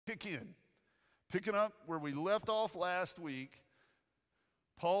kick in. Picking up where we left off last week,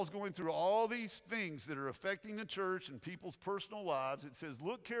 Paul's going through all these things that are affecting the church and people's personal lives. It says,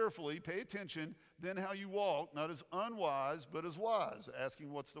 look carefully, pay attention, then how you walk, not as unwise, but as wise,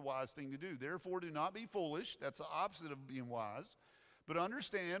 asking what's the wise thing to do. Therefore, do not be foolish. That's the opposite of being wise. But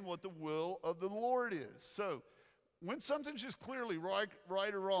understand what the will of the Lord is. So, when something's just clearly right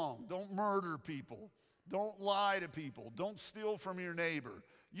or wrong, don't murder people. Don't lie to people. Don't steal from your neighbor.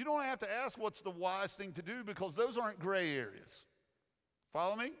 You don't have to ask what's the wise thing to do because those aren't gray areas.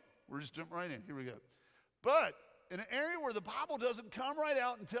 Follow me? We're just jumping right in. Here we go. But in an area where the Bible doesn't come right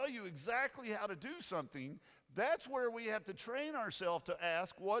out and tell you exactly how to do something, that's where we have to train ourselves to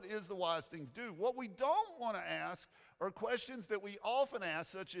ask what is the wise thing to do. What we don't want to ask are questions that we often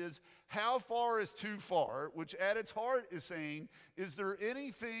ask, such as, how far is too far? Which at its heart is saying, is there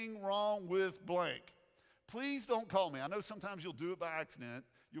anything wrong with blank? Please don't call me. I know sometimes you'll do it by accident.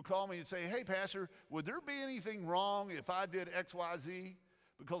 You'll call me and say, hey, Pastor, would there be anything wrong if I did X, Y, Z?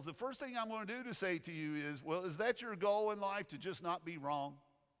 Because the first thing I'm going to do to say to you is, well, is that your goal in life, to just not be wrong?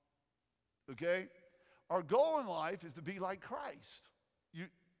 Okay? Our goal in life is to be like Christ. You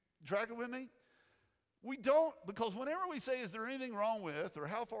tracking with me? We don't, because whenever we say, is there anything wrong with, or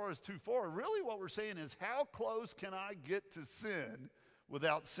how far is too far, really what we're saying is, how close can I get to sin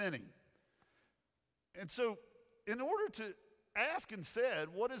without sinning? And so, in order to ask instead,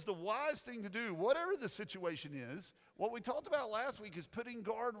 what is the wise thing to do, whatever the situation is, what we talked about last week is putting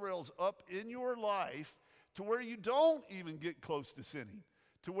guardrails up in your life to where you don't even get close to sinning,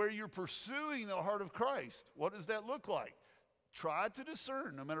 to where you're pursuing the heart of Christ. What does that look like? Try to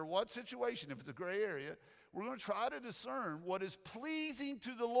discern, no matter what situation, if it's a gray area, we're going to try to discern what is pleasing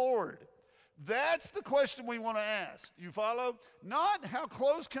to the Lord. That's the question we want to ask. You follow? Not how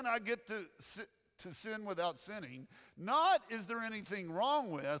close can I get to sin without sinning. Not is there anything wrong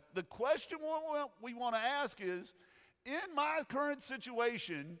with. The question we want to ask is, in my current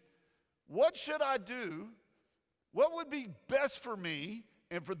situation, what should I do? What would be best for me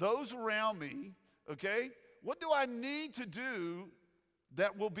and for those around me? Okay? What do I need to do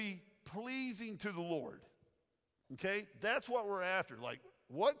that will be pleasing to the Lord? Okay? That's what we're after. Like,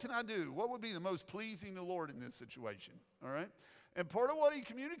 what can I do? What would be the most pleasing to the Lord in this situation? All right? And part of what he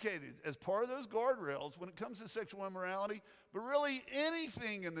communicated as part of those guardrails when it comes to sexual immorality, but really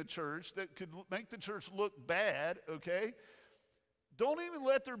anything in the church that could make the church look bad, okay? Don't even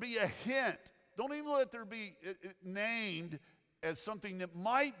let there be a hint. Don't even let there be it named as something that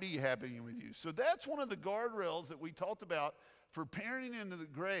might be happening with you. So that's one of the guardrails that we talked about for parenting into the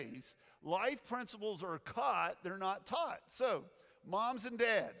grays. Life principles are caught, they're not taught. So, moms and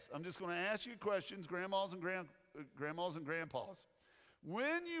dads, I'm just going to ask you questions, grandmas and grandpas.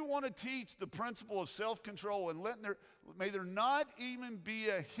 When you want to teach the principle of self-control and may there not even be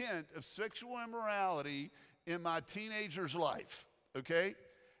a hint of sexual immorality in my teenager's life, okay?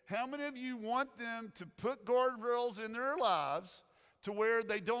 How many of you want them to put guardrails in their lives to where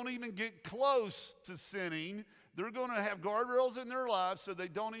they don't even get close to sinning? They're going to have guardrails in their lives so they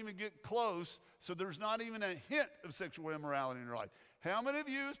don't even get close, so there's not even a hint of sexual immorality in their life. How many of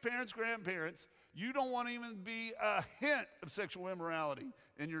you as parents, grandparents, you don't want to even be a hint of sexual immorality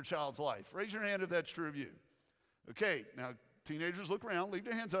in your child's life? Raise your hand if that's true of you. Okay, now teenagers, look around, leave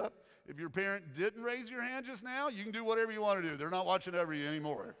your hands up. If your parent didn't raise your hand just now, you can do whatever you want to do. They're not watching over you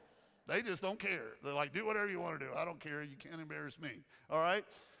anymore. They just don't care. They're like, do whatever you want to do. I don't care. You can't embarrass me. All right?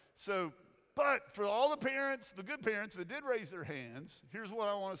 So, but for all the parents, the good parents that did raise their hands, here's what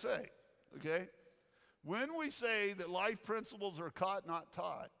I want to say, okay? When we say that life principles are caught, not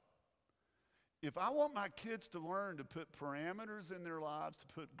taught, if I want my kids to learn to put parameters in their lives, to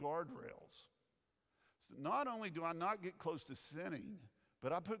put guardrails, so not only do I not get close to sinning,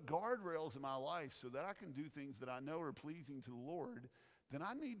 but I put guardrails in my life so that I can do things that I know are pleasing to the Lord, then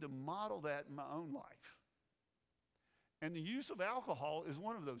I need to model that in my own life. And the use of alcohol is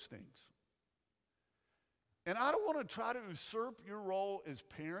one of those things. And I don't want to try to usurp your role as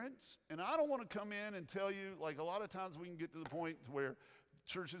parents, and I don't want to come in and tell you, like a lot of times we can get to the point where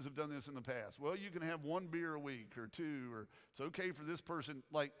churches have done this in the past. Well, you can have 1 beer a week or 2, or it's okay for this person.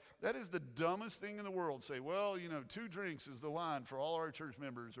 Like, that is the dumbest thing in the world. Say, well, 2 drinks is the line for all our church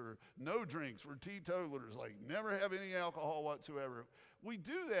members, or no drinks, we're teetotalers, like never have any alcohol whatsoever. We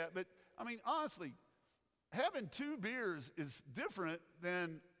do that, but I mean, honestly, having 2 beers is different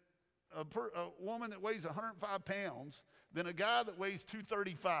than a woman that weighs 105 pounds than a guy that weighs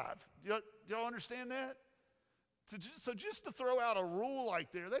 235. Do y'all understand that? So just to throw out a rule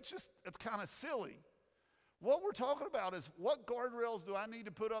like there, that's kind of silly. What we're talking about is what guardrails do I need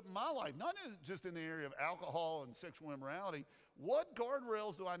to put up in my life? Not just in the area of alcohol and sexual immorality. What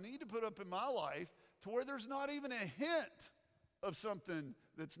guardrails do I need to put up in my life to where there's not even a hint of something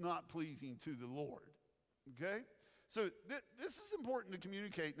that's not pleasing to the Lord? Okay? So this is important to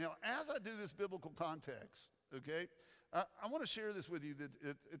communicate. Now, as I do this biblical context, okay, I want to share this with you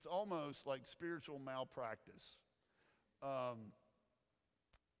that it's almost like spiritual malpractice.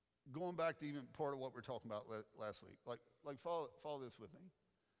 Going back to even part of what we're talking about last week. Like follow this with me.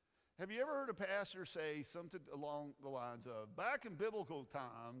 Have you ever heard a pastor say something along the lines of, back in biblical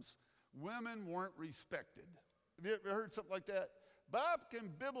times, women weren't respected? Have you ever heard something like that? Back in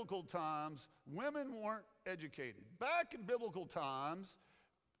biblical times, women weren't educated. Back in biblical times,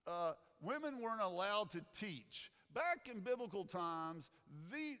 women weren't allowed to teach. Back in biblical times,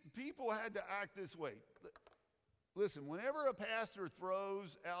 the people had to act this way. Listen, whenever a pastor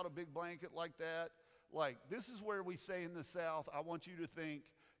throws out a big blanket like that, like this is where we say in the South, I want you to think,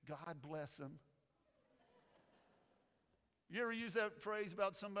 God bless them. You ever use that phrase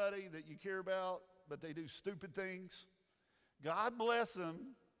about somebody that you care about, but they do stupid things? God bless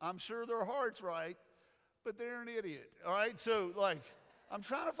them. I'm sure their heart's right, but they're an idiot. All right, so like, I'm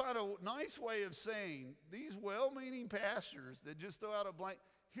trying to find a nice way of saying these well-meaning pastors that just throw out a blank.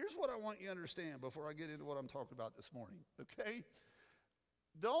 Here's what I want you to understand before I get into what I'm talking about this morning, okay?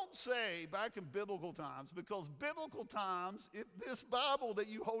 Don't say back in biblical times, because biblical times, this Bible that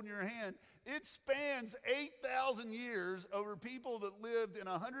you hold in your hand, it spans 8,000 years over people that lived in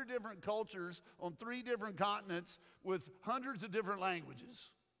 100 different cultures on 3 different continents with hundreds of different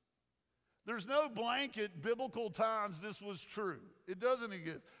languages. There's no blanket biblical times this was true. It doesn't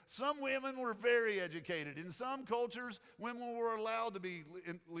exist. Some women were very educated. In some cultures, women were allowed to be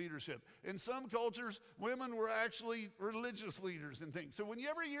in leadership. In some cultures, women were actually religious leaders and things. So when you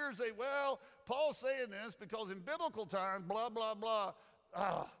ever hear say, well, Paul's saying this because in biblical times, blah, blah, blah,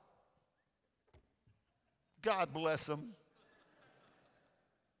 God bless them.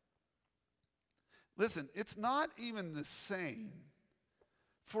 Listen, it's not even the same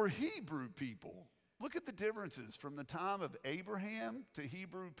for Hebrew people. Look at the differences from the time of Abraham to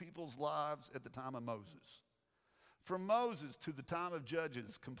Hebrew people's lives at the time of Moses. From Moses to the time of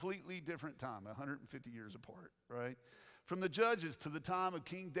Judges, completely different time, 150 years apart, right? From the Judges to the time of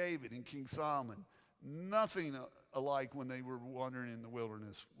King David and King Solomon, nothing alike when they were wandering in the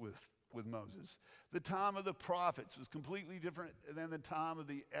wilderness with Moses. The time of the prophets was completely different than the time of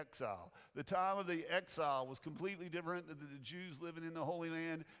the exile. The time of the exile was completely different than the Jews living in the Holy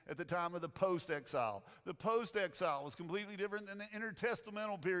Land at the time of the post-exile. The post-exile was completely different than the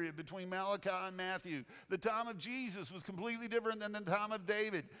intertestamental period between Malachi and Matthew. The time of Jesus was completely different than the time of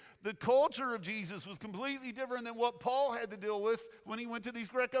David. The culture of Jesus was completely different than what Paul had to deal with when he went to these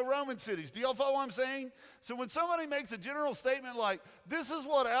Greco-Roman cities. Do y'all follow what I'm saying? So when somebody makes a general statement like, this is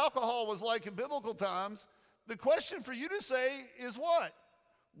what alcohol was like in biblical times, the question for you to say is what?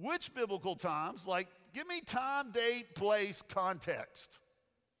 Which biblical times? Like, give me time, date, place, context.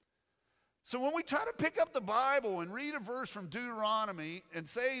 So when we try to pick up the Bible and read a verse from Deuteronomy and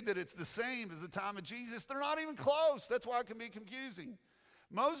say that it's the same as the time of Jesus, they're not even close. That's why it can be confusing.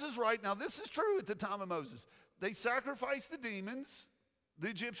 Moses, right now, this is true at the time of Moses. They sacrificed the demons, the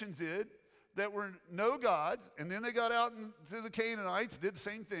Egyptians did, that were no gods, and then they got out into the Canaanites, did the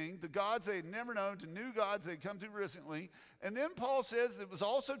same thing. The gods they had never known to new gods they'd come to recently. And then Paul says it was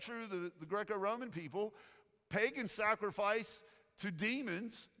also true the Greco-Roman people, pagan sacrifice to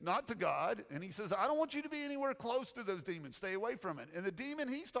demons, not to God. And he says, I don't want you to be anywhere close to those demons. Stay away from it. And the demon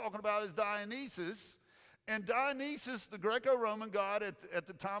he's talking about is Dionysus. And Dionysus, the Greco-Roman god at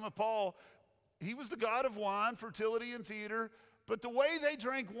the time of Paul, he was the god of wine, fertility, and theater. But the way they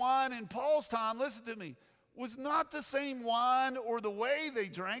drank wine in Paul's time, listen to me, was not the same wine or the way they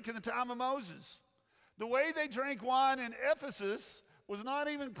drank in the time of Moses. The way they drank wine in Ephesus was not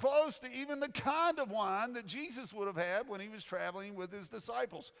even close to even the kind of wine that Jesus would have had when he was traveling with his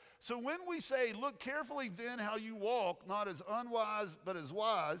disciples. So when we say, look carefully then how you walk, not as unwise but as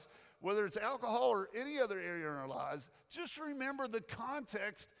wise, whether it's alcohol or any other area in our lives, just remember the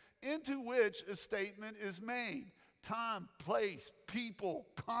context into which a statement is made. Time, place, people,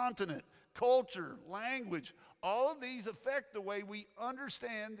 continent, culture, language, all of these affect the way we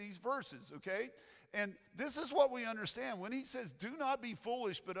understand these verses, okay? And this is what we understand. When he says, do not be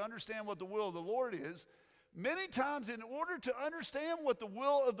foolish, but understand what the will of the Lord is, many times in order to understand what the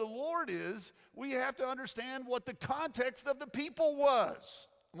will of the Lord is, we have to understand what the context of the people was.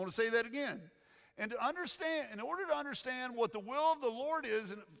 I'm going to say that again. And to understand, in order to understand what the will of the Lord is,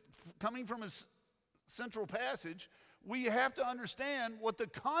 and coming from his central passage, we have to understand what the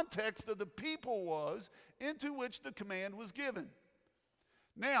context of the people was into which the command was given.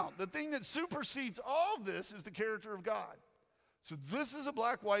 Now, the thing that supersedes all of this is the character of God. So this is a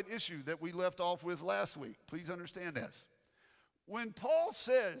black-white issue that we left off with last week. Please understand this. When Paul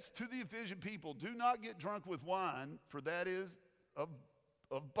says to the Ephesian people, do not get drunk with wine, for that is of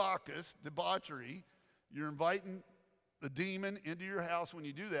Bacchus, debauchery. You're inviting the demon into your house when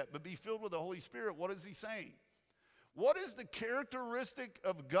you do that, but be filled with the Holy Spirit. What is he saying? What is the characteristic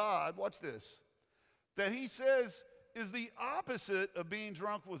of God, watch this, that he says is the opposite of being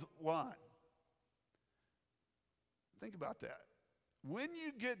drunk with wine? Think about that. When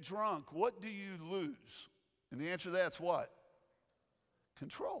you get drunk, what do you lose? And the answer to that's what?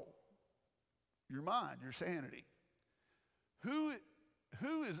 Control. Your mind, your sanity. Who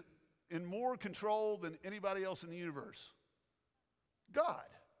is in more control than anybody else in the universe? God,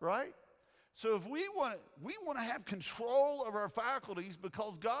 right? So if we want to have control of our faculties,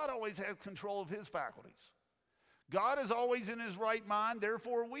 because God always has control of his faculties. God is always in his right mind,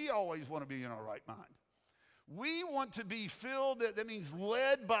 therefore we always want to be in our right mind. We want to be filled, that means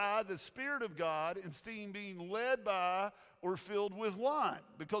led by the Spirit of God, instead of being led by or filled with wine.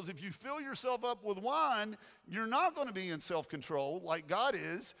 Because if you fill yourself up with wine, you're not going to be in self-control like God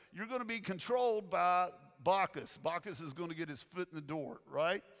is. You're going to be controlled by Bacchus. Bacchus is going to get his foot in the door,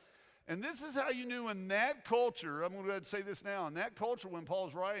 right? And this is how you knew in that culture, I'm going to go ahead and say this now, in that culture when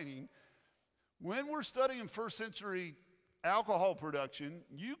Paul's writing, when we're studying first century alcohol production,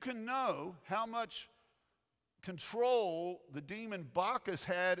 you can know how much control the demon Bacchus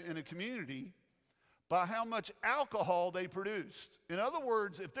had in a community by how much alcohol they produced. In other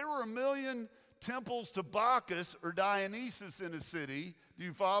words, if there were 1 million temples to Bacchus or Dionysus in a city, do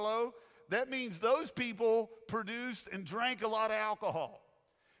you follow? That means those people produced and drank a lot of alcohol.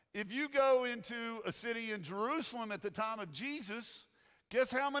 If you go into a city in Jerusalem at the time of Jesus,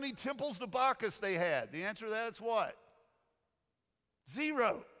 guess how many temples to Bacchus they had? The answer to that is what?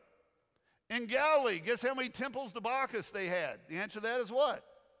 0. In Galilee, guess how many temples to Bacchus they had? The answer to that is what?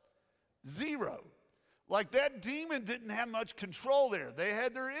 0. Like that demon didn't have much control there. They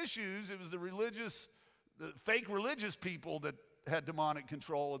had their issues. It was the fake religious people that had demonic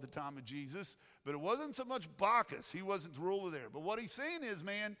control at the time of Jesus. But it wasn't so much Bacchus. He wasn't the ruler there. But what he's saying is,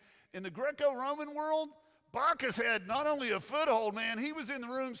 man, in the Greco-Roman world, Bacchus had not only a foothold, man, he was in the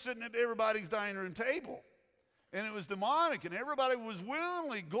room sitting at everybody's dining room table. And it was demonic, and everybody was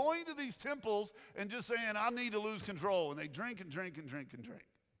willingly going to these temples and just saying, I need to lose control. And they drink and drink and drink and drink.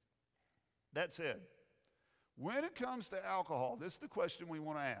 That said, when it comes to alcohol, this is the question we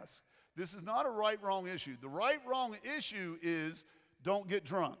want to ask. This is not a right-wrong issue. The right-wrong issue is don't get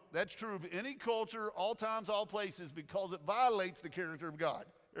drunk. That's true of any culture, all times, all places, because it violates the character of God.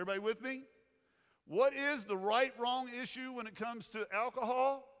 Everybody with me? What is the right-wrong issue when it comes to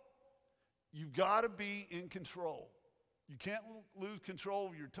alcohol? You've got to be in control. You can't lose control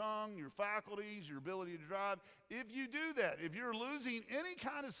of your tongue, your faculties, your ability to drive. If you do that, if you're losing any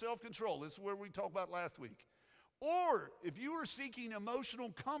kind of self-control, this is where we talked about last week, or if you are seeking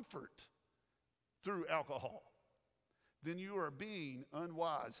emotional comfort through alcohol, then you are being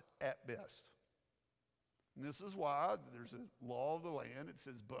unwise at best. And this is why there's a law of the land. It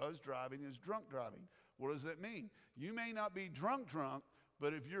says buzz driving is drunk driving. What does that mean? You may not be drunk,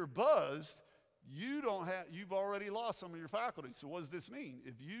 but if you're buzzed, you've already lost some of your faculties. So what does this mean?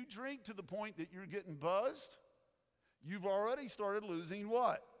 If you drink to the point that you're getting buzzed, you've already started losing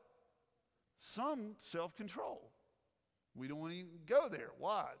what? Some self-control. We don't want to even go there.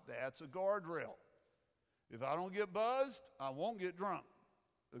 Why? That's a guardrail. If I don't get buzzed, I won't get drunk.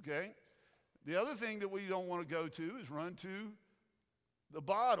 Okay? The other thing that we don't want to go to is run to the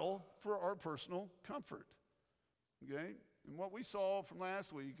bottle for our personal comfort. Okay? And what we saw from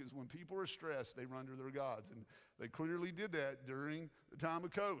last week is when people are stressed, they run to their gods. And they clearly did that during the time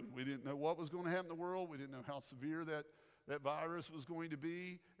of COVID. We didn't know what was going to happen in the world. We didn't know how severe that virus was going to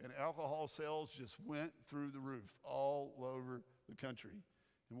be. And alcohol sales just went through the roof all over the country.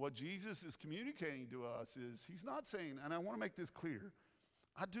 And what Jesus is communicating to us is, he's not saying, and I want to make this clear,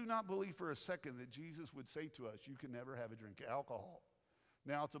 I do not believe for a second that Jesus would say to us, you can never have a drink of alcohol.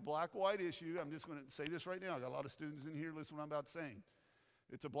 Now, it's a black-white issue. I'm just going to say this right now. I got a lot of students in here. Listen to what I'm about to say.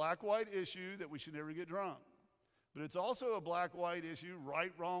 It's a black-white issue that we should never get drunk. But it's also a black-white issue,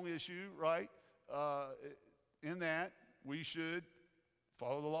 right-wrong issue, right? In that we should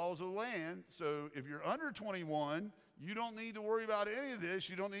follow the laws of the land. So if you're under 21, you don't need to worry about any of this.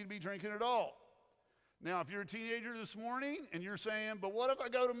 You don't need to be drinking at all. Now, if you're a teenager this morning and you're saying, but what if I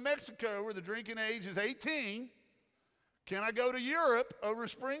go to Mexico where the drinking age is 18? Can I go to Europe over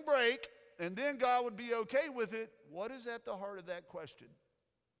spring break and then God would be okay with it, what is at the heart of that question?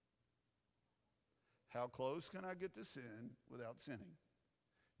 How close can I get to sin without sinning?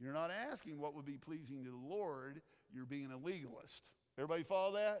 You're not asking what would be pleasing to the Lord. You're being a legalist. Everybody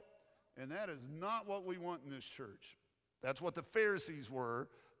follow that? And that is not what we want in this church. That's what the Pharisees were.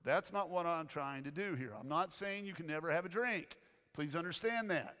 That's not what I'm trying to do here. I'm not saying you can never have a drink. Please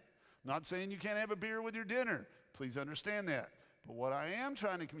understand that. I'm not saying you can't have a beer with your dinner. Please understand that. But what I am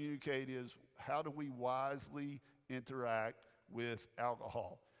trying to communicate is, how do we wisely interact with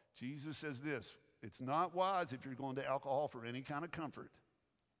alcohol? Jesus says this: it's not wise if you're going to alcohol for any kind of comfort.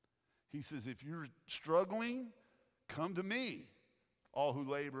 He says, if you're struggling, come to me, all who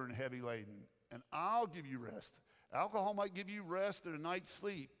labor and heavy laden, and I'll give you rest. Alcohol might give you rest and a night's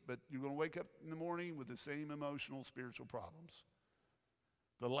sleep, but you're going to wake up in the morning with the same emotional, spiritual problems.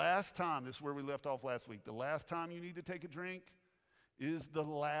 The last time, this is where we left off last week, the last time you need to take a drink is the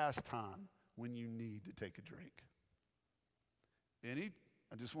last time when you need to take a drink.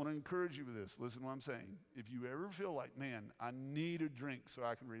 I just want to encourage you with this. Listen to what I'm saying. If you ever feel like, man, I need a drink so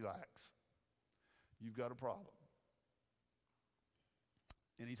I can relax, you've got a problem.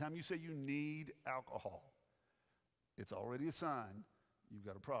 Anytime you say you need alcohol, it's already a sign you've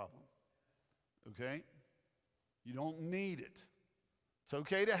got a problem. Okay? You don't need it. It's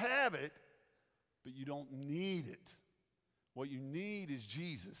okay to have it, but you don't need it. What you need is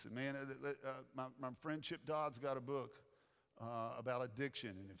Jesus. And man, my friend Chip Dodd's got a book about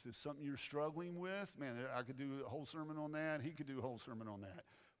addiction. And if there's something you're struggling with, man, I could do a whole sermon on that. He could do a whole sermon on that.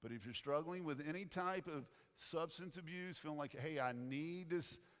 But if you're struggling with any type of substance abuse, feeling like, hey, I need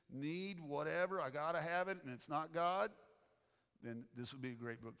this, need whatever, I got to have it, and it's not God, then this would be a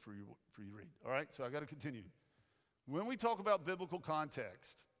great book for you to read. All right, so I got to continue. When we talk about biblical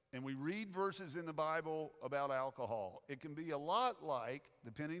context, and we read verses in the Bible about alcohol, it can be a lot like,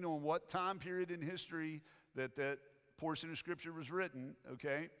 depending on what time period in history that portion of Scripture was written,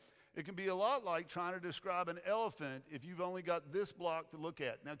 okay? It can be a lot like trying to describe an elephant if you've only got this block to look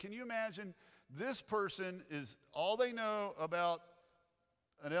at. Now, can you imagine this person is, all they know about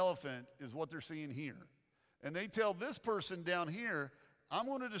an elephant is what they're seeing here. And they tell this person down here, I'm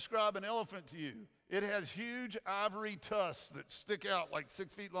going to describe an elephant to you. It has huge ivory tusks that stick out like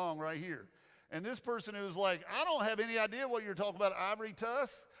 6 feet long right here. And this person who's like, I don't have any idea what you're talking about, ivory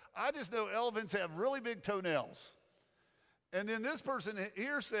tusks. I just know elephants have really big toenails. And then this person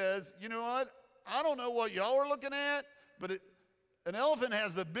here says, you know what? I don't know what y'all are looking at, but an elephant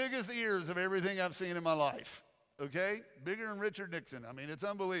has the biggest ears of everything I've seen in my life, okay? Bigger than Richard Nixon. I mean, it's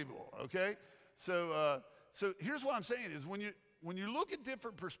unbelievable, okay? So here's what I'm saying is when you look at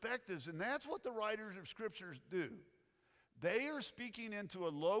different perspectives, and that's what the writers of Scriptures do, they are speaking into a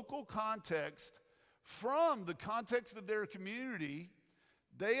local context from the context of their community.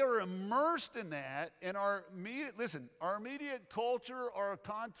 They are immersed in that, and our immediate culture, our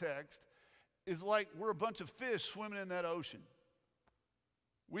context, is like we're a bunch of fish swimming in that ocean.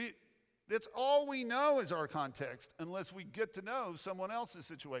 That's all we know is our context, unless we get to know someone else's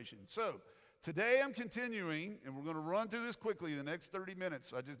situation. So today I'm continuing, and we're going to run through this quickly the next 30 minutes.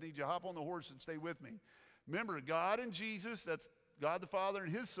 So I just need you to hop on the horse and stay with me. Remember, God and Jesus, that's God the Father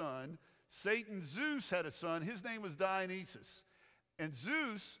and his son. Satan, Zeus, had a son. His name was Dionysus. And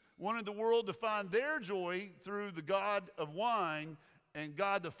Zeus wanted the world to find their joy through the god of wine, and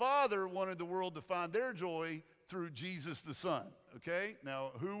God the Father wanted the world to find their joy through Jesus the Son. Okay?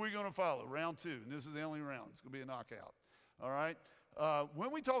 Now, who are we going to follow? Round 2, and this is the only round. It's going to be a knockout. All right?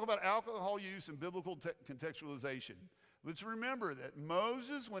 When we talk about alcohol use and biblical contextualization, let's remember that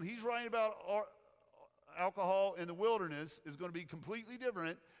Moses, when he's writing about alcohol in the wilderness, is going to be completely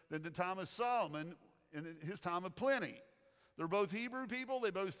different than the time of Solomon in his time of plenty. They're both Hebrew people.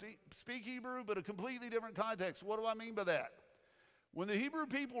 They both speak Hebrew, but a completely different context. What do I mean by that? When the Hebrew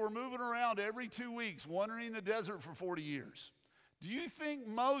people were moving around every 2 weeks, wandering the desert for 40 years, do you think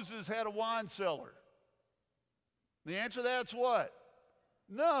Moses had a wine cellar? The answer to that's what?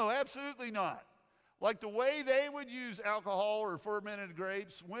 No, absolutely not. Like the way they would use alcohol or fermented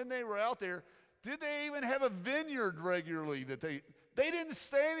grapes when they were out there, did they even have a vineyard regularly? That they didn't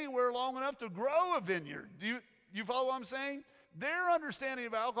stay anywhere long enough to grow a vineyard. Do you follow what I'm saying? Their understanding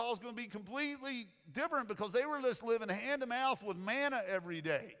of alcohol is going to be completely different because they were just living hand to mouth with manna every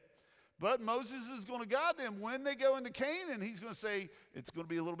day. But Moses is going to guide them when they go into Canaan. He's going to say it's going to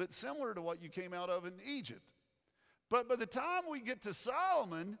be a little bit similar to what you came out of in Egypt. But by the time we get to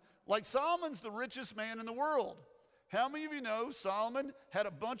Solomon, like Solomon's the richest man in the world. How many of you know Solomon had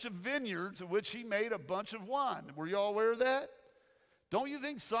a bunch of vineyards of which he made a bunch of wine? Were you all aware of that? Don't you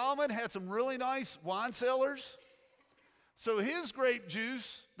think Solomon had some really nice wine cellars? So his grape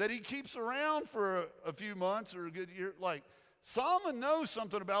juice that he keeps around for a few months or a good year, like Solomon knows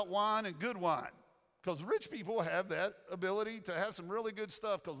something about wine and good wine, because rich people have that ability to have some really good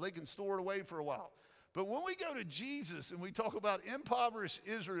stuff because they can store it away for a while. But when we go to Jesus and we talk about impoverished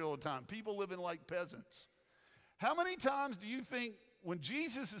Israel at the time, people living like peasants, how many times do you think when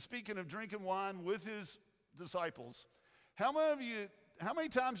Jesus is speaking of drinking wine with his disciples, how many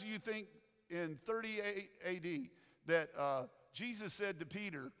times do you think in 38 AD that Jesus said to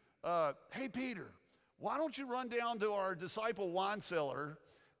Peter, hey, Peter, why don't you run down to our disciple wine cellar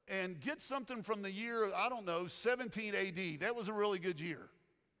and get something from the year, I don't know, 17 AD. That was a really good year.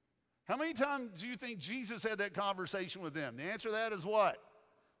 How many times do you think Jesus had that conversation with them? The answer to that is what?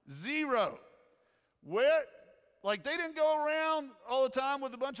 0. Where? Like they didn't go around all the time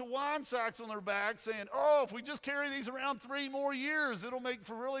with a bunch of wine sacks on their back saying, oh, if we just carry these around 3 more years, it'll make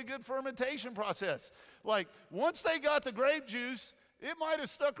for a really good fermentation process. Like once they got the grape juice, it might have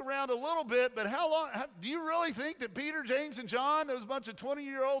stuck around a little bit, but how long? Do you really think that Peter, James, and John, those bunch of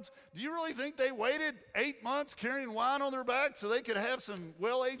 20-year-olds, do you really think they waited 8 months carrying wine on their back so they could have some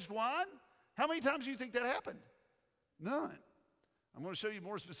well-aged wine? How many times do you think that happened? None. I'm going to show you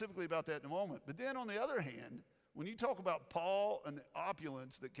more specifically about that in a moment. But then on the other hand, when you talk about Paul and the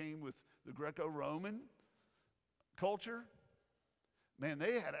opulence that came with the Greco-Roman culture, man,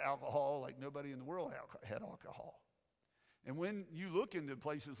 they had alcohol like nobody in the world had alcohol. And when you look into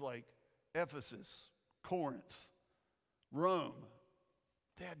places like Ephesus, Corinth, Rome,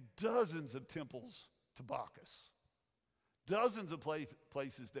 they had dozens of temples to Bacchus. Dozens of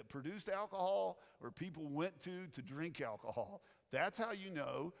places that produced alcohol or people went to drink alcohol. That's how you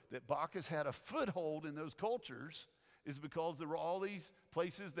know that Bacchus had a foothold in those cultures, is because there were all these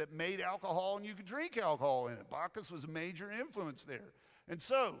places that made alcohol and you could drink alcohol in it. Bacchus was a major influence there. And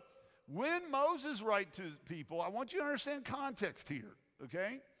so, when Moses writes to people, I want you to understand context here,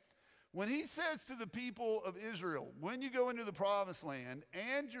 okay? When he says to the people of Israel, when you go into the promised land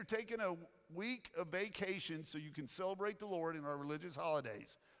and you're taking a week of vacation so you can celebrate the Lord in our religious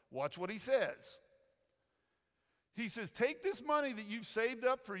holidays, watch what he says. He says, take this money that you've saved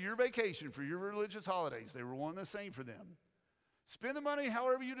up for your vacation, for your religious holidays. They were one and the same for them. Spend the money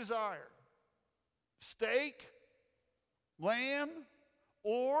however you desire. Steak, lamb,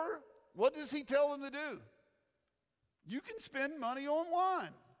 or what does he tell them to do? You can spend money on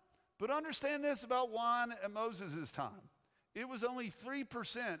wine. But understand this about wine at Moses' time. It was only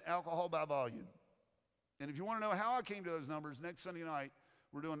 3% alcohol by volume. And if you want to know how I came to those numbers, next Sunday night,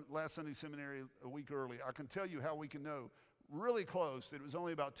 we're doing last Sunday seminary a week early. I can tell you how we can know really close that it was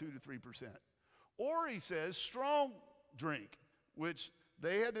only about 2 to 3%. Or he says strong drink, which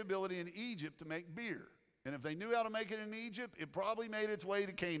they had the ability in Egypt to make beer. And if they knew how to make it in Egypt, it probably made its way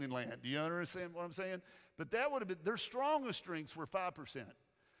to Canaan land. Do you understand what I'm saying? But that would have been, their strongest drinks were 5%.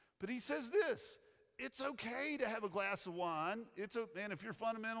 But he says this, it's okay to have a glass of wine. Man, if you're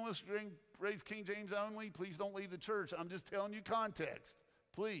fundamentalist, raised King James only, please don't leave the church. I'm just telling you context,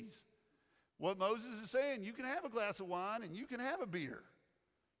 please. What Moses is saying, you can have a glass of wine and you can have a beer.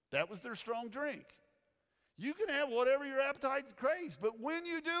 That was their strong drink. You can have whatever your appetite craves, but when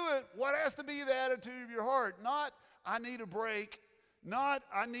you do it, what has to be the attitude of your heart? Not, I need a break, not,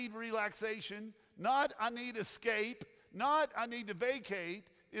 I need relaxation, not, I need escape, not, I need to vacate.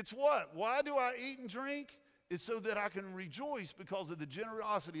 It's what? Why do I eat and drink? It's so that I can rejoice because of the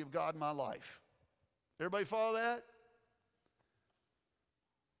generosity of God in my life. Everybody follow that?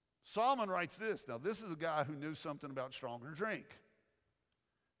 Solomon writes this. Now, this is a guy who knew something about stronger drink.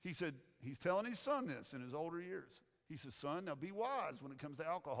 He said, he's telling his son this in his older years. He says, son, now be wise when it comes to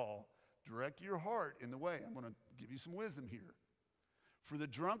alcohol. Direct your heart in the way. I'm going to give you some wisdom here. For the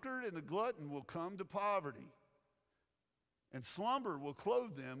drunkard and the glutton will come to poverty, and slumber will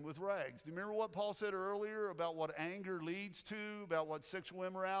clothe them with rags. Do you remember what Paul said earlier about what anger leads to, about what sexual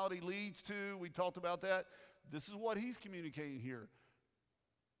immorality leads to? We talked about that. This is what he's communicating here.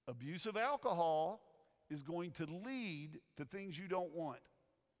 Abuse of alcohol is going to lead to things you don't want.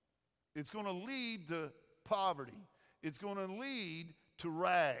 It's going to lead to poverty. It's going to lead to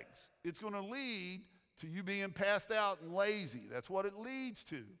rags. It's going to lead to you being passed out and lazy. That's what it leads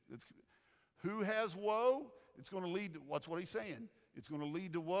to. Who has woe? It's going to lead to, what's what he's saying? It's going to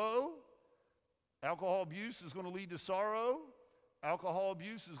lead to woe. Alcohol abuse is going to lead to sorrow. Alcohol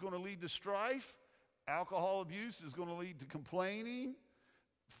abuse is going to lead to strife. Alcohol abuse is going to lead to complaining,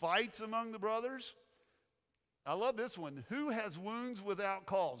 fights among the brothers. I love this one. Who has wounds without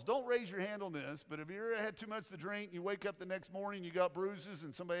cause? Don't raise your hand on this, but if you ever had too much to drink and you wake up the next morning, you got bruises,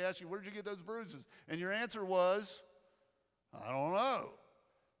 and somebody asks you, where'd you get those bruises? And your answer was, I don't know.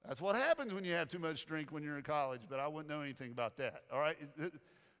 That's what happens when you have too much drink when you're in college, but I wouldn't know anything about that, all right?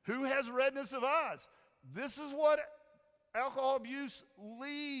 Who has redness of eyes? This is what alcohol abuse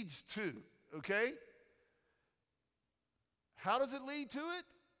leads to, okay? How does it lead to it?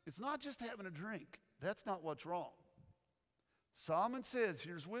 It's not just having a drink. That's not what's wrong. Solomon says,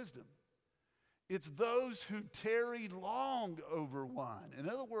 here's wisdom. It's those who tarry long over wine. In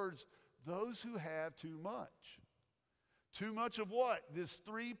other words, those who have too much. Too much of what? This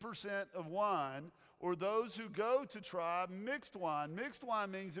 3% of wine, or those who go to try mixed wine. Mixed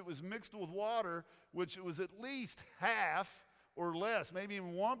wine means it was mixed with water, which was at least half or less, maybe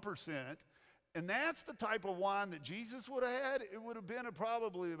even 1%. And that's the type of wine that Jesus would have had. It would have been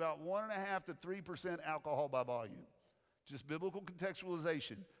probably about 1.5 to 3% alcohol by volume. Just biblical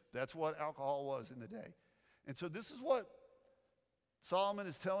contextualization. That's what alcohol was in the day. And so this is what Solomon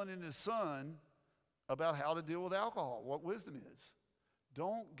is telling his son about how to deal with alcohol, what wisdom is.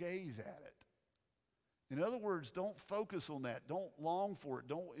 Don't gaze at it. In other words, don't focus on that. Don't long for it.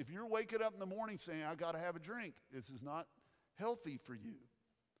 If you're waking up in the morning saying, I got to have a drink, this is not healthy for you.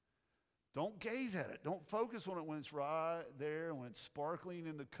 Don't gaze at it. Don't focus on it when it's right there, when it's sparkling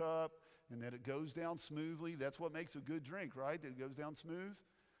in the cup, and that it goes down smoothly. That's what makes a good drink, right? That it goes down smooth.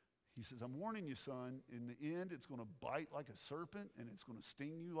 He says, I'm warning you, son, in the end, it's going to bite like a serpent, and it's going to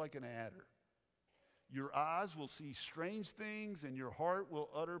sting you like an adder. Your eyes will see strange things, and your heart will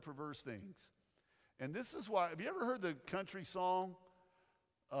utter perverse things. And this is why, have you ever heard the country song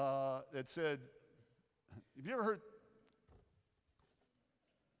that said, have you ever heard,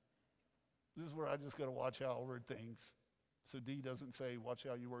 this is where I just got to watch how I word things. So D doesn't say, watch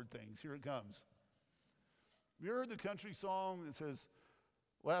how you word things. Here it comes. Have you ever heard the country song that says,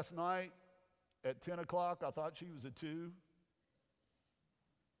 last night at 10 o'clock, I thought she was a 2.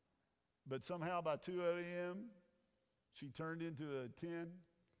 But somehow by 2 a.m., she turned into a 10.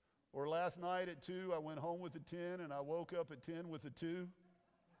 Or last night at 2, I went home with a 10, and I woke up at 10 with a 2.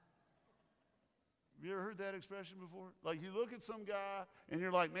 Have you ever heard that expression before? Like you look at some guy, and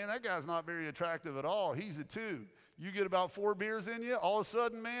you're like, man, that guy's not very attractive at all. He's a 2. You get about 4 beers in you, all of a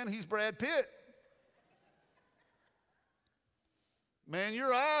sudden, man, he's Brad Pitt. Man,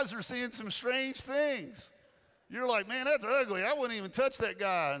 your eyes are seeing some strange things. You're like, man, that's ugly. I wouldn't even touch that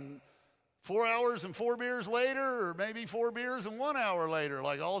guy. And 4 hours and 4 beers later, or maybe 4 beers and 1 hour later,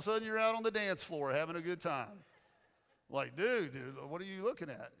 like all of a sudden you're out on the dance floor having a good time. Like, dude, what are you looking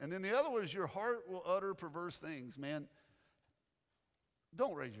at? And then the other one is your heart will utter perverse things. Man,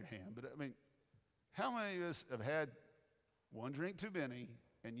 don't raise your hand, but I mean, how many of us have had one drink too many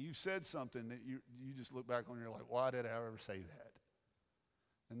and you said something that you just look back on and you're like, why did I ever say that?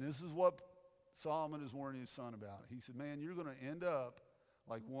 And this is what Solomon is warning his son about. He said, man, you're going to end up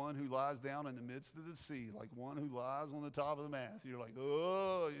like one who lies down in the midst of the sea, like one who lies on the top of the mast. You're like,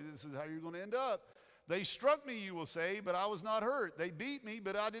 oh, this is how you're going to end up. They struck me, you will say, but I was not hurt. They beat me,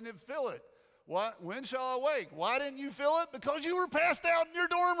 but I didn't feel it. What? When shall I wake? Why didn't you feel it? Because you were passed out in your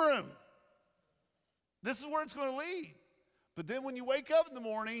dorm room. This is where it's going to lead. But then when you wake up in the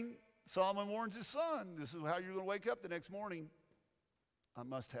morning, Solomon warns his son, this is how you're going to wake up the next morning. I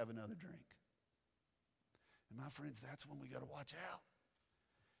must have another drink. And my friends, that's when we got to watch out.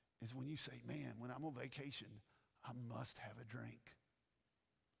 Is when you say, man, when I'm on vacation, I must have a drink.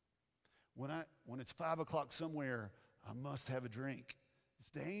 When it's 5 o'clock somewhere, I must have a drink.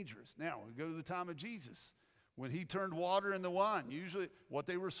 It's dangerous. Now, we go to the time of Jesus. When he turned water into wine, usually what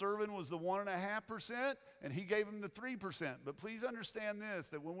they were serving was the 1.5%, and he gave them the 3%. But please understand this,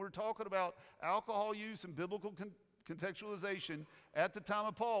 that when we're talking about alcohol use and biblical contextualization, at the time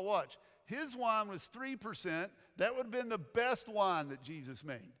of Paul, watch, his wine was 3%. That would have been the best wine that Jesus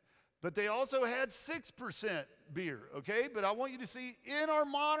made. But they also had 6% beer, okay? But I want you to see, in our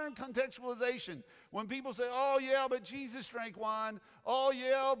modern contextualization, when people say, oh, yeah, but Jesus drank wine. Oh,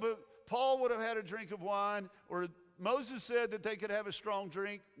 yeah, but Paul would have had a drink of wine. Or Moses said that they could have a strong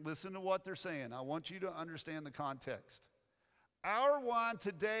drink. Listen to what they're saying. I want you to understand the context. Our wine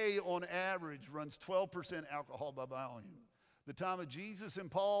today, on average, runs 12% alcohol by volume. The time of Jesus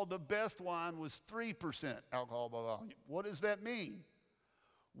and Paul, the best wine was 3% alcohol by volume. What does that mean?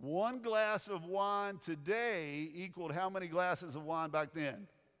 1 glass of wine today equaled how many glasses of wine back then?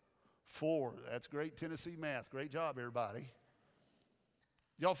 4. That's great Tennessee math. Great job, everybody.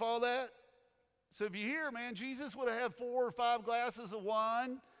 Y'all follow that? So if you hear, man, Jesus would have had 4 or 5 glasses of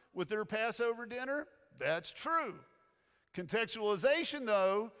wine with their Passover dinner. That's true. Contextualization,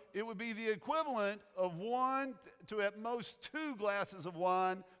 though, it would be the equivalent of 1 to at most 2 glasses of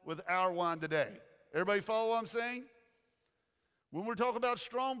wine with our wine today. Everybody follow what I'm saying? When we're talking about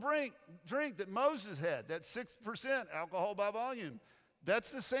strong drink that Moses had, that's 6% alcohol by volume.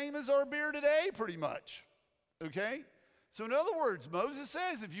 That's the same as our beer today, pretty much. Okay? So in other words, Moses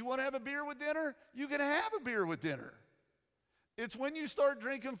says if you want to have a beer with dinner, you can have a beer with dinner. It's when you start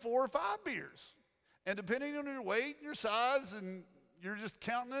drinking 4 or 5 beers. And depending on your weight and your size and your just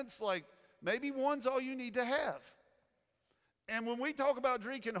countenance, like maybe one's all you need to have. And when we talk about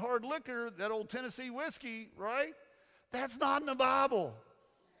drinking hard liquor, that old Tennessee whiskey, right? That's not in the Bible.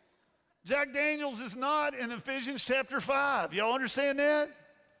 Jack Daniels is not in Ephesians chapter 5. Y'all understand that?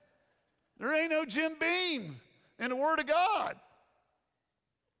 There ain't no Jim Beam in the Word of God.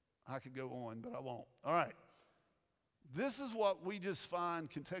 I could go on, but I won't. All right. This is what we just find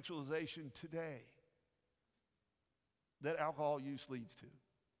contextualization today that alcohol use leads to.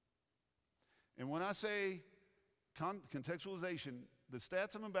 And when I say contextualization, the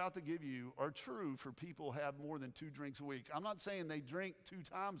stats I'm about to give you are true for people who have more than 2 drinks a week. I'm not saying they drink 2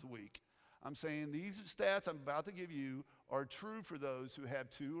 times a week. I'm saying these stats I'm about to give you are true for those who have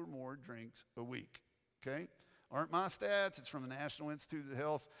 2 or more drinks a week, okay? Aren't my stats. It's from the National Institute of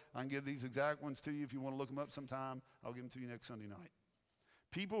Health. I can give these exact ones to you if you want to look them up sometime. I'll give them to you next Sunday night.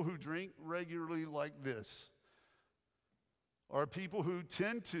 People who drink regularly like this are people who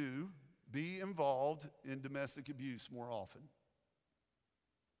tend to be involved in domestic abuse more often.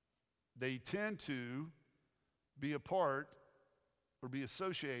 They tend to be a part or be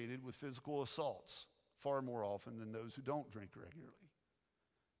associated with physical assaults far more often than those who don't drink regularly.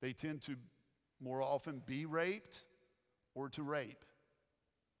 They tend to more often be raped or to rape.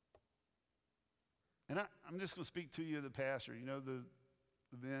 And I'm just going to speak to you, the pastor. You know,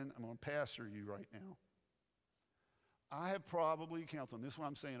 then I'm going to pastor you right now. I have probably counseled, and this is what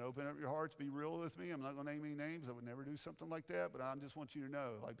I'm saying, open up your hearts, be real with me. I'm not going to name any names. I would never do something like that, but I just want you to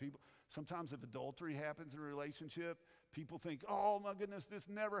know, like people, sometimes if adultery happens in a relationship, people think, oh my goodness, this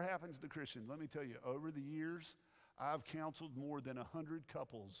never happens to Christians. Let me tell you, over the years, I've counseled more than 100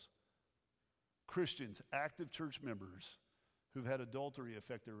 couples, Christians, active church members, who've had adultery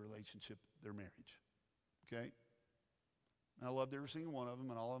affect their relationship, their marriage, okay? And I loved every single one of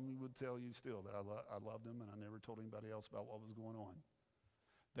them, and all of them would tell you still that I loved them, and I never told anybody else about what was going on.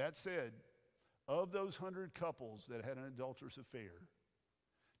 That said, of those 100 couples that had an adulterous affair,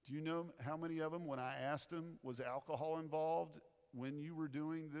 do you know how many of them, when I asked them, was alcohol involved when you were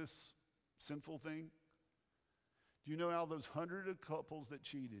doing this sinful thing? Do you know how those 100 of couples that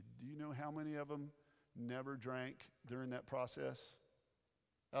cheated, do you know how many of them never drank during that process?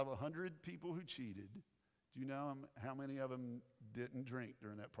 Out of 100 people who cheated, do you know how many of them didn't drink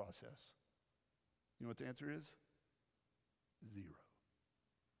during that process? You know what the answer is? 0.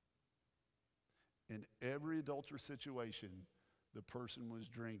 In every adulterous situation, the person was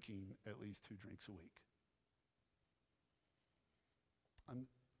drinking at least 2 drinks a week. I'm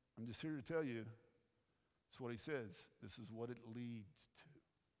just here to tell you, that's what he says. This is what it leads to.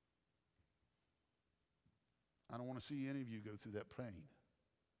 I don't want to see any of you go through that pain.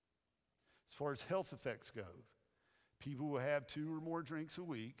 As far as health effects go, people who have 2 or more drinks a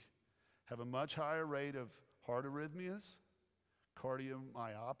week have a much higher rate of heart arrhythmias,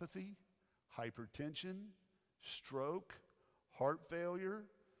 cardiomyopathy, hypertension, stroke, heart failure,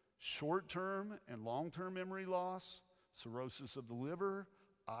 short-term and long-term memory loss, cirrhosis of the liver,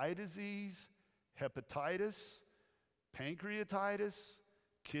 eye disease, hepatitis, pancreatitis,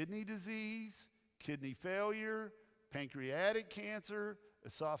 kidney disease, kidney failure, pancreatic cancer,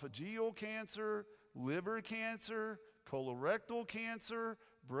 esophageal cancer, liver cancer, colorectal cancer,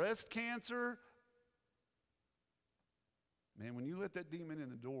 breast cancer. Man, when you let that demon in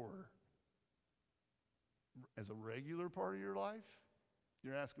the door as a regular part of your life,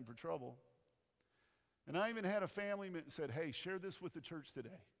 you're asking for trouble. And I even had a family that said, hey, share this with the church today.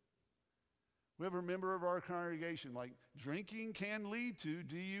 We have a member of our congregation, like drinking can lead to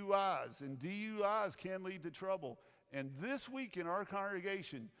DUIs, and DUIs can lead to trouble. And this week in our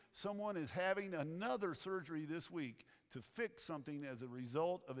congregation, someone is having another surgery this week to fix something as a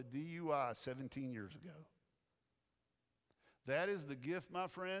result of a DUI 17 years ago. That is the gift, my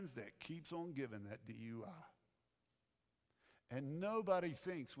friends, that keeps on giving, that DUI. And nobody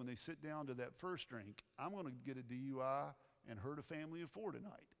thinks when they sit down to that first drink, I'm going to get a DUI and hurt a family of 4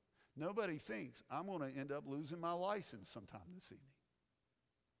 tonight. Nobody thinks I'm going to end up losing my license sometime this evening.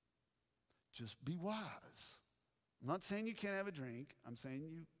 Just be wise. I'm not saying you can't have a drink. I'm saying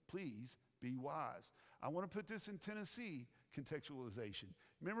you, please, be wise. I want to put this in Tennessee contextualization.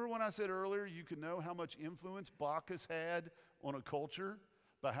 Remember when I said earlier you can know how much influence Bacchus had on a culture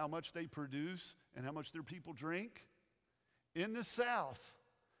by how much they produce and how much their people drink? In the South,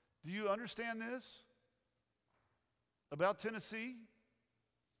 do you understand this about Tennessee?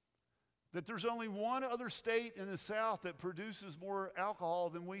 that there's only one other state in the South that produces more alcohol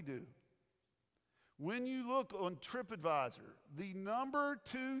than we do. When you look on TripAdvisor, the number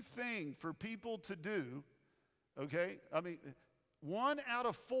 2 thing for people to do, okay, I mean, 1 out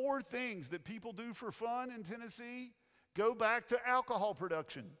of 4 things that people do for fun in Tennessee go back to alcohol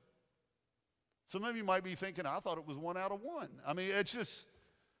production. Some of you might be thinking, I thought it was 1 out of 1. I mean, it's just,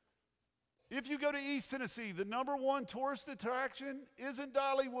 if you go to East Tennessee, the number 1 tourist attraction isn't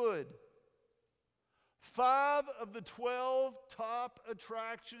Dollywood. 5 of the 12 top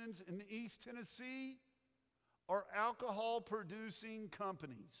attractions in East Tennessee are alcohol-producing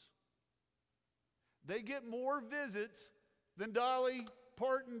companies. They get more visits than Dolly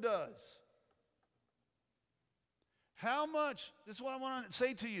Parton does. How much, this is what I want to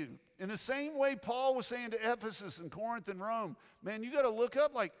say to you, in the same way Paul was saying to Ephesus and Corinth and Rome, man, you got to look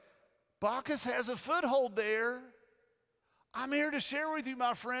up, like, Bacchus has a foothold there. I'm here to share with you,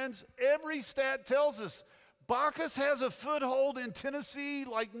 my friends, every stat tells us Bacchus has a foothold in Tennessee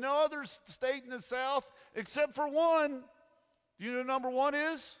like no other state in the South except for one. Do you know what number 1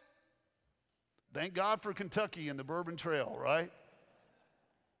 is? Thank God for Kentucky and the Bourbon Trail, right?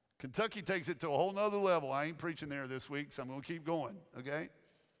 Kentucky takes it to a whole nother level. I ain't preaching there this week, so I'm going to keep going, okay?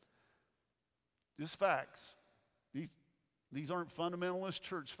 Just facts. These aren't fundamentalist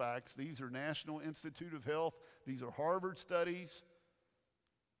church facts. These are National Institute of Health. These are Harvard studies.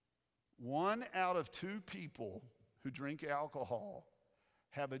 1 out of 2 people who drink alcohol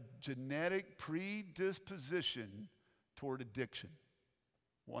have a genetic predisposition toward addiction.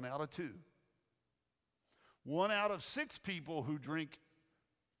 1 out of 2. 1 out of 6 people who drink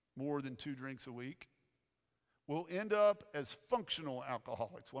more than 2 drinks a week will end up as functional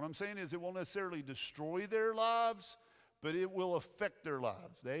alcoholics. What I'm saying is it won't necessarily destroy their lives, but it will affect their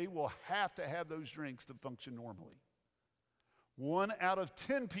lives. They will have to have those drinks to function normally. 1 out of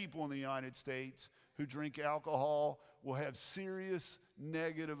 10 people in the United States who drink alcohol will have serious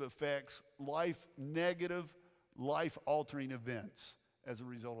negative effects, life-altering events as a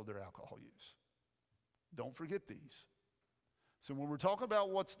result of their alcohol use. Don't forget these. So when we're talking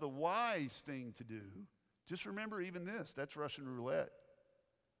about what's the wise thing to do, just remember even this, that's Russian roulette.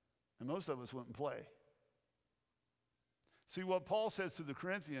 And most of us wouldn't play. See, what Paul says to the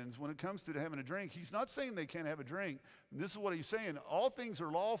Corinthians when it comes to having a drink, he's not saying they can't have a drink. And this is what he's saying. All things are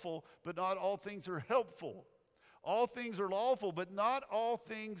lawful, but not all things are helpful. All things are lawful, but not all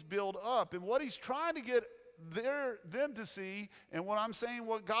things build up. And what he's trying to get them to see, and what I'm saying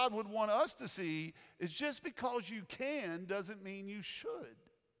what God would want us to see, is just because you can doesn't mean you should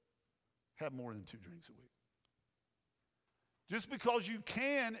have more than 2 drinks a week. Just because you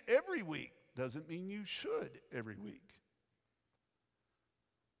can every week doesn't mean you should every week.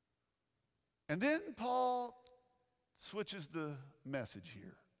 And then Paul switches the message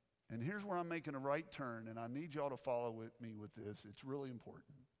here. And here's where I'm making a right turn, and I need y'all to follow with me with this. It's really important.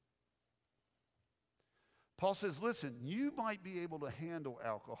 Paul says, listen, you might be able to handle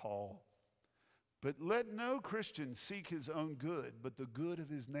alcohol, but let no Christian seek his own good, but the good of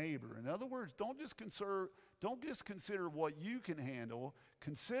his neighbor. In other words, don't just consider what you can handle.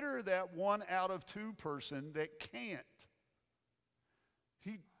 Consider that 1 out of 2 person that can't.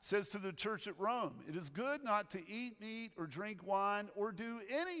 He says to the church at Rome, it is good not to eat meat or drink wine or do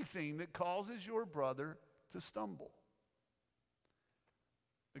anything that causes your brother to stumble.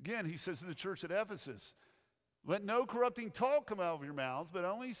 Again, he says to the church at Ephesus, let no corrupting talk come out of your mouths, but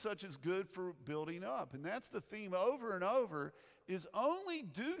only such as good for building up. And that's the theme over and over, is only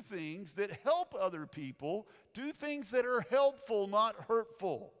do things that help other people, do things that are helpful, not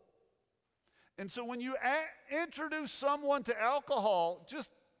hurtful. And so when you introduce someone to alcohol, just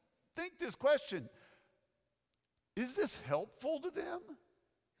think this question, is this helpful to them?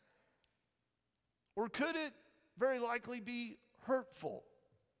 Or could it very likely be hurtful?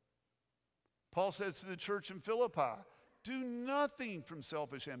 Paul says to the church in Philippi, do nothing from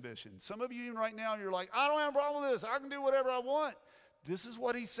selfish ambition. Some of you even right now, you're like, I don't have a problem with this. I can do whatever I want. This is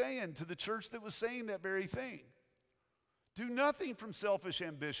what he's saying to the church that was saying that very thing. Do nothing from selfish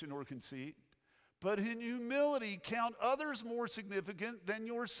ambition or conceit, but in humility count others more significant than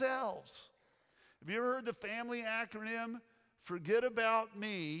yourselves. Have you ever heard the family acronym, forget about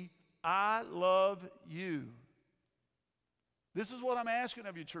me, I love you? This is what I'm asking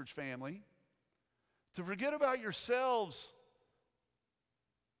of you, church family. To forget about yourselves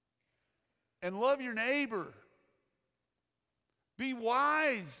and love your neighbor. Be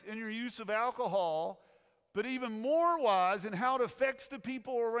wise in your use of alcohol, but even more wise in how it affects the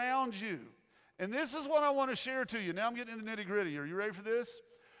people around you. And this is what I want to share to you. Now I'm getting into the nitty-gritty. Are you ready for this?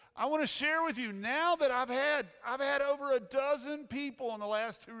 I want to share with you now that I've had over a dozen people in the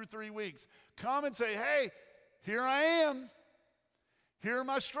last 2 or 3 weeks come and say, hey, here I am. Here are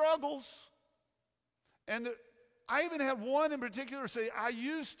my struggles. And I even had one in particular say, I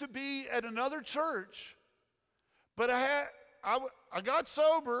used to be at another church, but I got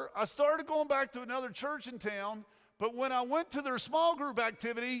sober. I started going back to another church in town, but when I went to their small group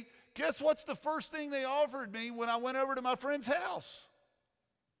activity, guess what's the first thing they offered me when I went over to my friend's house?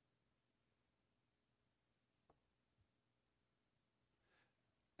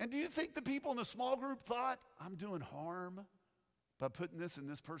 And do you think the people in the small group thought, I'm doing harm by putting this in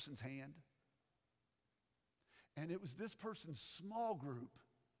this person's hand? And it was this person's small group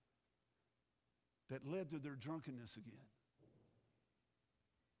that led to their drunkenness again.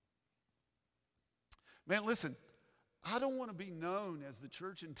 Man, listen, I don't want to be known as the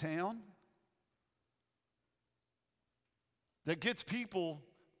church in town that gets people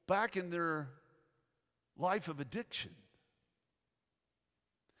back in their life of addiction.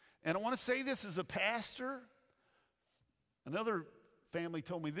 And I want to say this as a pastor. Another family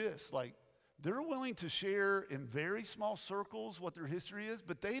told me this, like, they're willing to share in very small circles what their history is,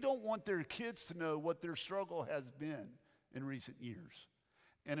 but they don't want their kids to know what their struggle has been in recent years.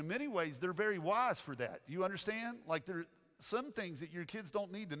 And in many ways, they're very wise for that. Do you understand? Like, there are some things that your kids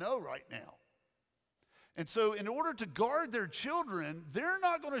don't need to know right now. And so in order to guard their children, they're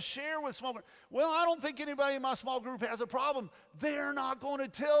not going to share with small group. Well, I don't think anybody in my small group has a problem. They're not going to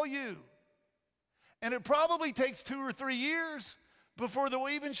tell you. And it probably takes 2 or 3 years before they'll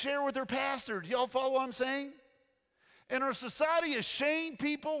even share with their pastor. Do y'all follow what I'm saying? And our society has shamed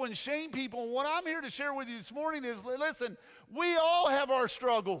people and shamed people. And what I'm here to share with you this morning is, listen, we all have our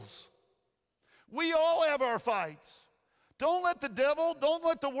struggles. We all have our fights. Don't let the devil, don't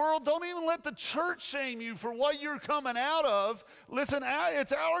let the world, don't even let the church shame you for what you're coming out of. Listen,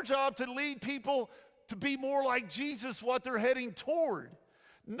 it's our job to lead people to be more like Jesus, what they're heading toward.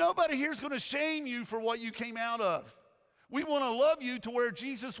 Nobody here is going to shame you for what you came out of. We want to love you to where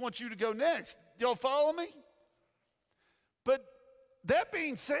Jesus wants you to go next. Do y'all follow me? But that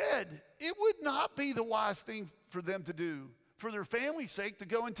being said, it would not be the wise thing for them to do, for their family's sake, to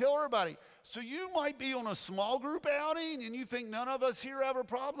go and tell everybody. So you might be on a small group outing and you think none of us here have a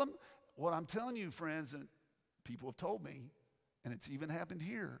problem. What I'm telling you, friends, and people have told me, and it's even happened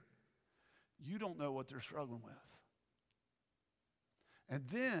here, you don't know what they're struggling with. And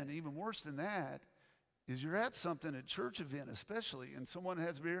then, even worse than that, is you're at something, at church event especially, and someone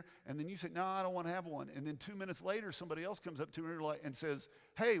has beer, and then you say, no, I don't want to have one. And then 2 minutes later, somebody else comes up to her and says,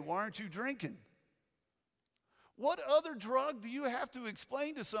 hey, why aren't you drinking? What other drug do you have to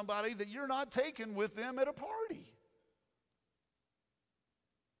explain to somebody that you're not taking with them at a party?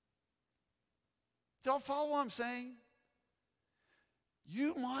 Do y'all follow what I'm saying?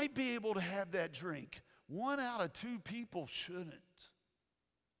 You might be able to have that drink. 1 out of 2 people shouldn't.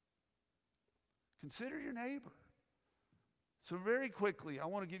 Consider your neighbor. So very quickly, I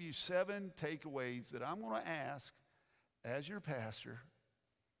want to give you 7 takeaways that I'm going to ask as your pastor,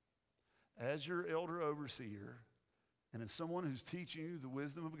 as your elder overseer, and as someone who's teaching you the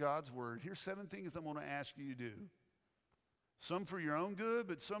wisdom of God's word. Here's 7 things I'm going to ask you to do. Some for your own good,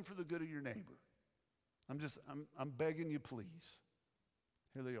 but some for the good of your neighbor. I'm begging you, please.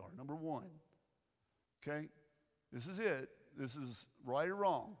 Here they are. Number 1, okay? This is it. This is right or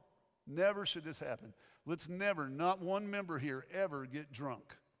wrong. Never should this happen. Let's never, not one member here, ever get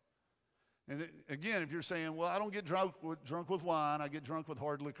drunk. And again, if you're saying, well, I don't get drunk with wine, I get drunk with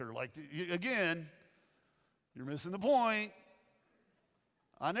hard liquor. Like, again, you're missing the point.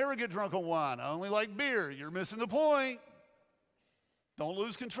 I never get drunk on wine. I only like beer. You're missing the point. Don't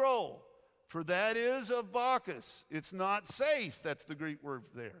lose control. For that is of Bacchus. It's not safe. That's the Greek word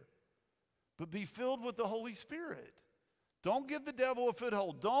there. But be filled with the Holy Spirit. Don't give the devil a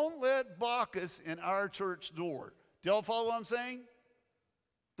foothold. Don't let Bacchus in our church door. Do y'all follow what I'm saying?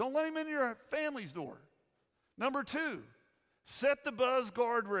 Don't let him in your family's door. Number 2, set the buzz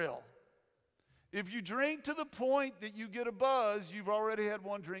guardrail. If you drink to the point that you get a buzz, you've already had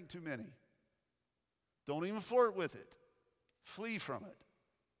 1 drink too many. Don't even flirt with it. Flee from it.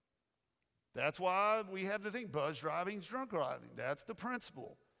 That's why we have the thing, buzz driving is drunk driving. That's the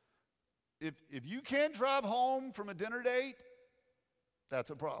principle. If you can't drive home from a dinner date,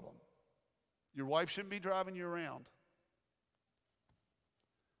 that's a problem. Your wife shouldn't be driving you around.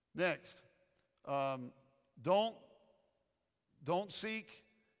 Next, don't seek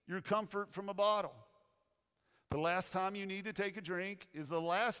your comfort from a bottle. The last time you need to take a drink is the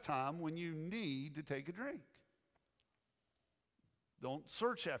last time when you need to take a drink. Don't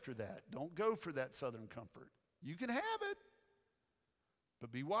search after that. Don't go for that southern comfort. You can have it,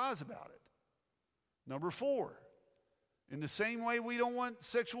 but be wise about it. Number 4, in the same way we don't want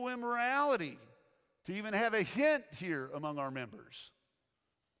sexual immorality to even have a hint here among our members.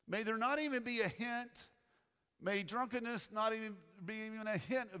 May there not even be a hint. May drunkenness not even be even a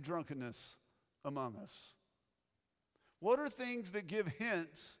hint of drunkenness among us. What are things that give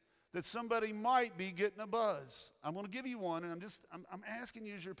hints that somebody might be getting a buzz? I'm going to give you one, and I'm asking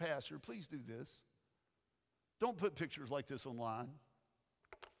you as your pastor, please do this. Don't put pictures like this online.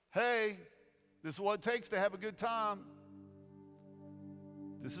 Hey, this is what it takes to have a good time.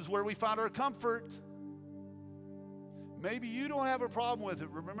 This is where we find our comfort. Maybe you don't have a problem with it.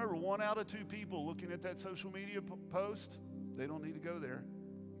 Remember, 1 out of 2 people looking at that social media post, they don't need to go there.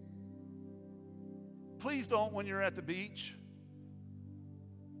 Please don't when you're at the beach.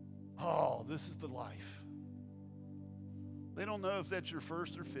 Oh, this is the life. They don't know if that's your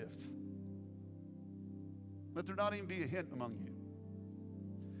first or fifth. Let there not even be a hint among you.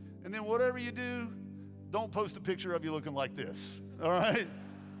 And then whatever you do, don't post a picture of you looking like this, all right?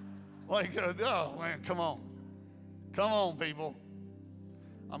 Like, oh, man, come on. Come on, people.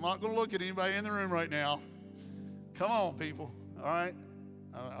 I'm not going to look at anybody in the room right now. Come on, people, all right?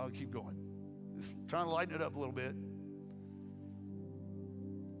 I'll keep going. Just trying to lighten it up a little bit.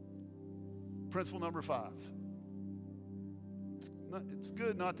 Principle number 5. It's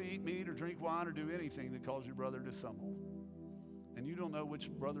good not to eat meat or drink wine or do anything that causes your brother to stumble. And you don't know which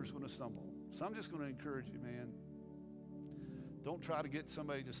brother's going to stumble. So I'm just going to encourage you, man. Don't try to get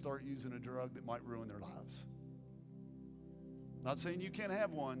somebody to start using a drug that might ruin their lives. Not saying you can't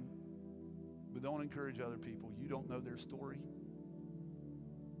have one, but don't encourage other people. You don't know their story.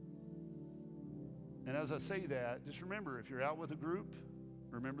 And as I say that, just remember, if you're out with a group,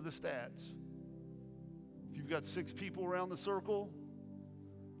 remember the stats. If you've got 6 people around the circle,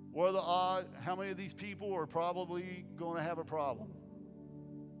 what are the odds? How many of these people are probably going to have a problem?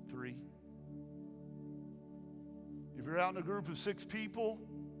 3. If you're out in a group of 6 people,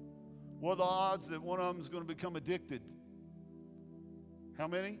 what are the odds that one of them is going to become addicted? How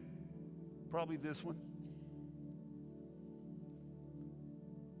many? Probably this one.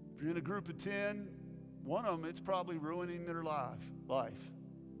 If you're in a group of 10, one of them, it's probably ruining their life.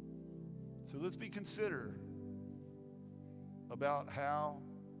 So let's be considerate about how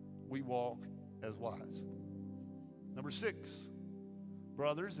we walk as wise. Number 6,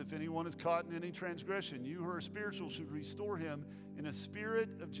 brothers, if anyone is caught in any transgression, you who are spiritual should restore him in a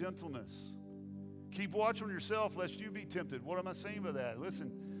spirit of gentleness. Keep watch on yourself lest you be tempted. What am I saying by that?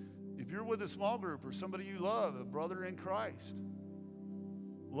 Listen, if you're with a small group or somebody you love, a brother in Christ,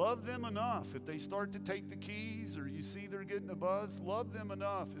 love them enough. If they start to take the keys or you see they're getting a buzz, love them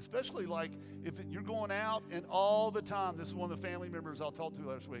enough. Especially like if you're going out and all the time, this is one of the family members I'll talk to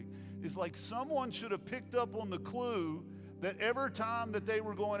last week, is like someone should have picked up on the clue that every time that they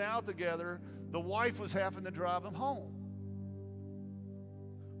were going out together, the wife was having to drive them home.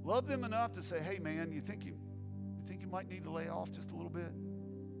 Love them enough to say, hey man, you think you might need to lay off just a little bit?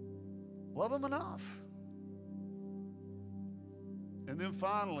 Love them enough. And then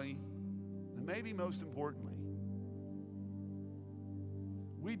finally, and maybe most importantly,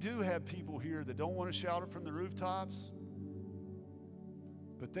 we do have people here that don't want to shout it from the rooftops,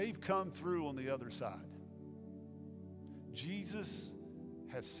 but they've come through on the other side. Jesus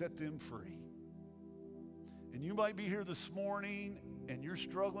has set them free. And you might be here this morning and you're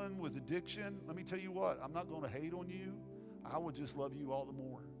struggling with addiction. Let me tell you what, I'm not going to hate on you. I would just love you all the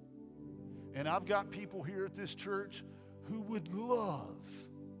more. And I've got people here at this church who would love,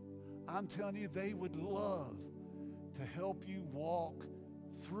 I'm telling you, they would love to help you walk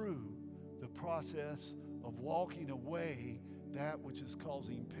through the process of walking away that which is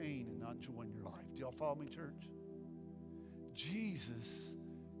causing pain and not joy in your life. Do y'all follow me, church? Jesus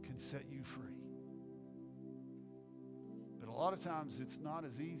can set you free. But a lot of times it's not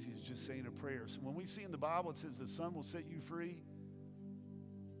as easy as just saying a prayer. So when we see in the Bible it says the Son will set you free,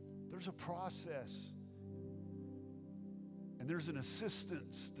 there's a process. And there's an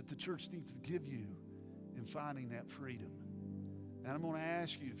assistance that the church needs to give you in finding that freedom. And I'm going to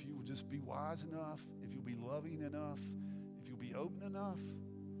ask you if you will just be wise enough, if you'll be loving enough, if you'll be open enough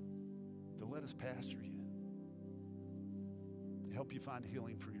to let us pastor you, help you find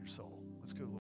healing for your soul. Let's go, Lord.